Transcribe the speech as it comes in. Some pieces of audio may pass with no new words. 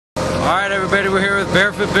Alright everybody, we're here with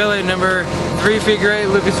Barefoot Billy, number 3 figure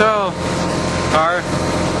 8 Lucas Oil car.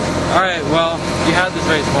 Alright, well, you had this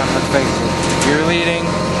race one, let's face it. You're leading,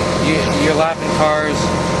 you're lapping cars,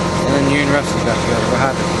 and then you and Rusty got together. What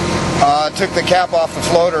happened? Took the cap off the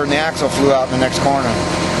floater and the axle flew out in the next corner.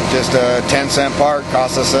 Just a 10-cent part,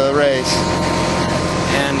 cost us a race.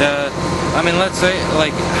 And, I mean, let's say,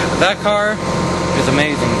 like, that car is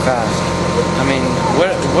amazing fast. I mean,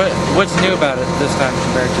 what's new about it this time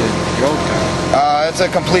compared to your old car? It's a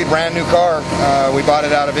complete brand new car. We bought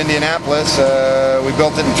it out of Indianapolis. We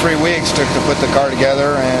built it in 3 weeks, took to put the car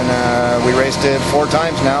together, and we raced it 4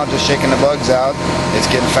 times now, just shaking the bugs out. It's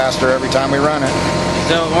getting faster every time we run it.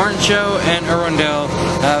 So Orange Show and Irwindale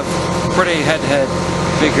have pretty head-to-head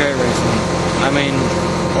figure 8 racing. I mean,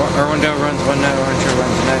 Irwindale runs one night, Orange Show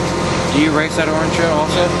runs the next. Do you race at Orange Show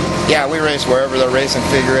also? Yeah, we race wherever they're racing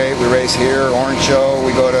figure 8. We race here, Orange Show.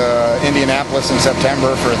 We go to Indianapolis in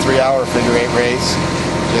September for a 3-hour figure 8 race.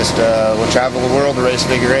 Just we'll travel the world to race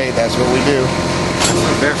figure 8. That's what we do. That's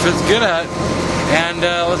what Barefoot's good at. And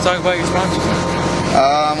let's talk about your sponsors.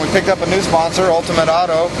 We picked up a new sponsor, Ultimate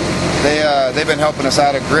Auto. They've been helping us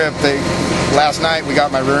out at grip. Last night we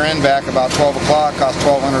got my rear end back about 12 o'clock, cost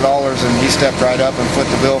 $1,200, and he stepped right up and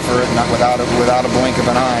foot the bill for it, not without a blink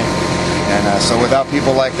of an eye. And so without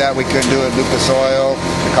people like that, we couldn't do it. Lucas Oil,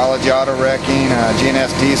 Ecology Auto Wrecking,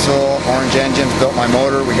 GNS Diesel, Orange Engines built my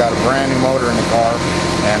motor. We got a brand new motor in the car,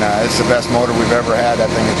 and it's the best motor we've ever had. That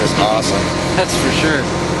thing is just awesome. That's for sure.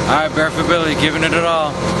 All right, Barefoot Billy, giving it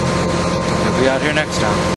all. We'll be out here next time.